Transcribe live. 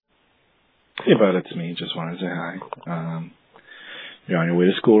Hey, bud, it's me. Just wanted to say hi. You're on your way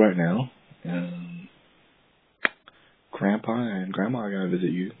to school right now. Grandpa and Grandma are going to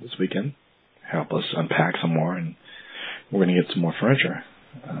visit you this weekend. Help us unpack some more, and we're going to get some more furniture.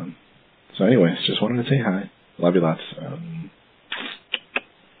 So anyways, just wanted to say hi. Love you lots.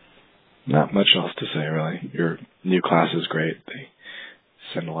 Not much else to say, really. Your new class is great. They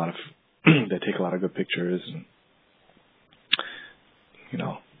send a lot of, they take a lot of good pictures and,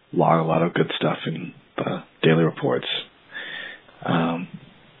 log a lot of good stuff in the daily reports.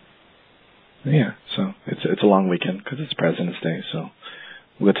 Yeah, so it's a long weekend because it's President's Day, so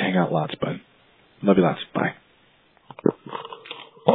we'll get to hang out lots, but love you lots. Bye.